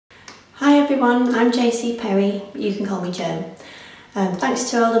everyone, I'm JC Perry, you can call me Jo. Thanks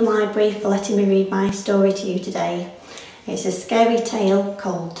to Oldham Library for letting me read my story to you today. It's a scary tale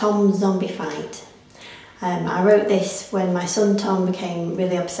called Tom's Zombie Fright. I wrote this when my son Tom became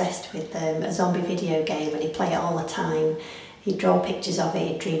really obsessed with a zombie video game and he'd play it all the time. He'd draw pictures of it,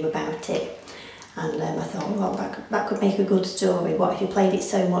 he'd dream about it. And I thought, well, that could make a good story. What if he played it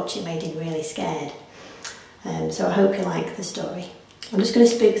so much it made him really scared? So I hope you like the story. I'm just going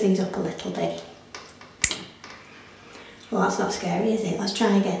to spook things up a little bit. Well, that's not scary, is it? Let's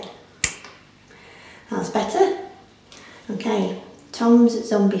try again. That's better. Okay, Tom's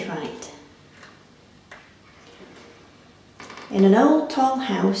Zombie Fright. In an old tall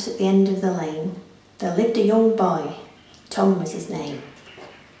house at the end of the lane, there lived a young boy. Tom was his name.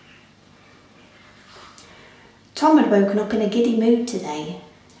 Tom had woken up in a giddy mood today.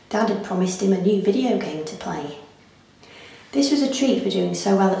 Dad had promised him a new video game to play. This was a treat for doing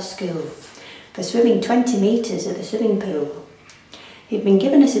so well at school, for swimming 20 metres at the swimming pool. He'd been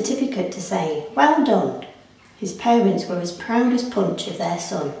given a certificate to say, "Well done." His parents were as proud as punch of their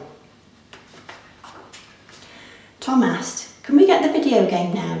son. Tom asked, "Can we get the video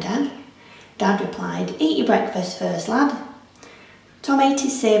game now, Dad?" Dad replied, "Eat your breakfast first, lad." Tom ate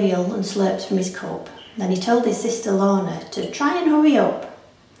his cereal and slurped from his cup. Then he told his sister Lorna to try and hurry up.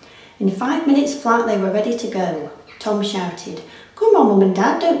 In 5 minutes flat they were ready to go. Tom shouted, "Come on, Mum and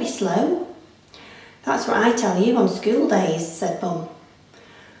Dad, don't be slow." "That's what I tell you on school days," said Mum.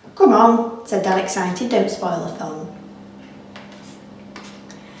 "Come on," said Dad excited, "don't spoil the fun."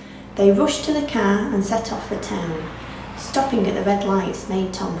 They rushed to the car and set off for town. Stopping at the red lights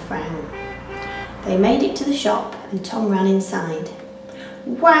made Tom frown. They made it to the shop and Tom ran inside.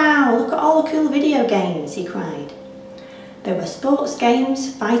 "Wow, look at all the cool video games," he cried. There were sports games,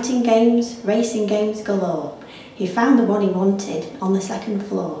 fighting games, racing games galore. He found the one he wanted on the second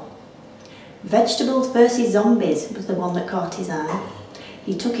floor. Vegetables versus Zombies was the one that caught his eye.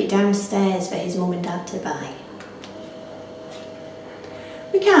 He took it downstairs for his mum and dad to buy.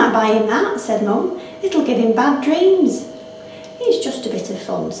 "We can't buy him that," said Mum. "It'll give him bad dreams." "It's just a bit of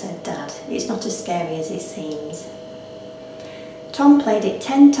fun," said Dad. "It's not as scary as it seems." Tom played it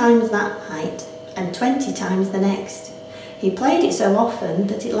 10 times that night and 20 times the next. He played it so often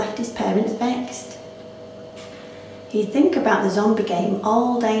that it left his parents vexed. He'd think about the zombie game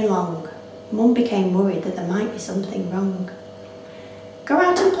all day long. Mum became worried that there might be something wrong. "Go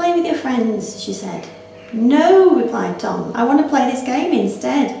out and play with your friends," she said. "No," replied Tom, "I want to play this game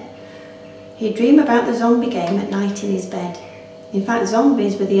instead." He'd dream about the zombie game at night in his bed. In fact,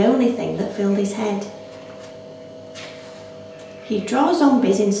 zombies were the only thing that filled his head. He'd draw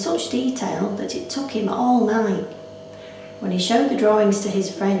zombies in such detail that it took him all night. When he showed the drawings to his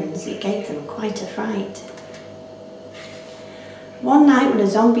friends, it gave them quite a fright. One night when a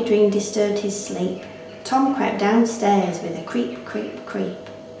zombie dream disturbed his sleep, Tom crept downstairs with a creep, creep, creep.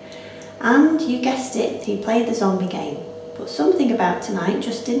 And, you guessed it, he played the zombie game, but something about tonight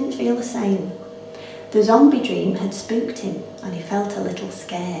just didn't feel the same. The zombie dream had spooked him and he felt a little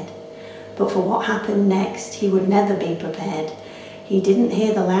scared. But for what happened next, he would never be prepared. He didn't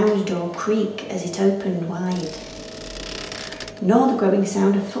hear the lounge door creak as it opened wide, nor the growing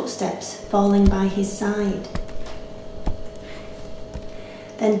sound of footsteps falling by his side.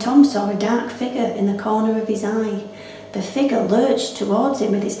 Then Tom saw a dark figure in the corner of his eye. The figure lurched towards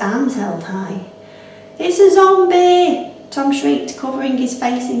him with its arms held high. "It's a zombie!" Tom shrieked, covering his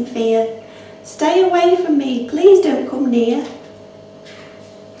face in fear. "Stay away from me, please don't come near."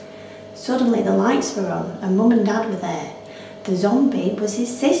 Suddenly the lights were on and Mum and Dad were there. The zombie was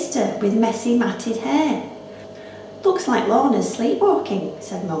his sister with messy matted hair. "Looks like Lorna's sleepwalking,"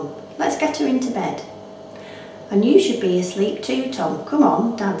 said Mum. "Let's get her into bed." "And you should be asleep too, Tom. Come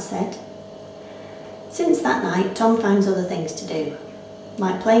on," Dad said. Since that night, Tom finds other things to do,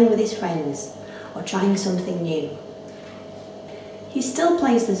 like playing with his friends or trying something new. He still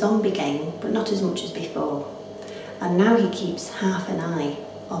plays the zombie game, but not as much as before. And now he keeps half an eye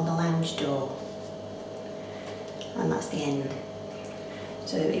on the lounge door. And that's the end.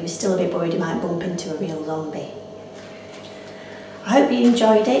 So he was still a bit worried he might bump into a real zombie. I hope you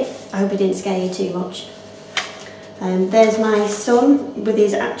enjoyed it. I hope it didn't scare you too much. There's my son with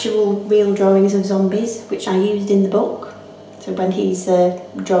his actual real drawings of zombies, which I used in the book. So when he's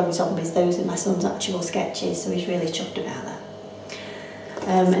drawing zombies, those are my son's actual sketches, so he's really chuffed about that.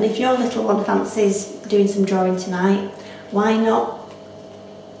 And if your little one fancies doing some drawing tonight, why not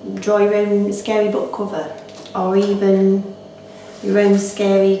draw your own scary book cover, or even your own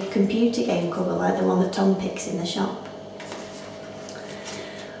scary computer game cover like the one that Tom picks in the shop.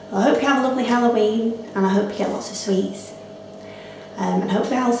 Well, I hope you have a lovely Halloween and I hope you get lots of sweets. And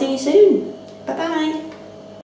hopefully I'll see you soon. Bye bye.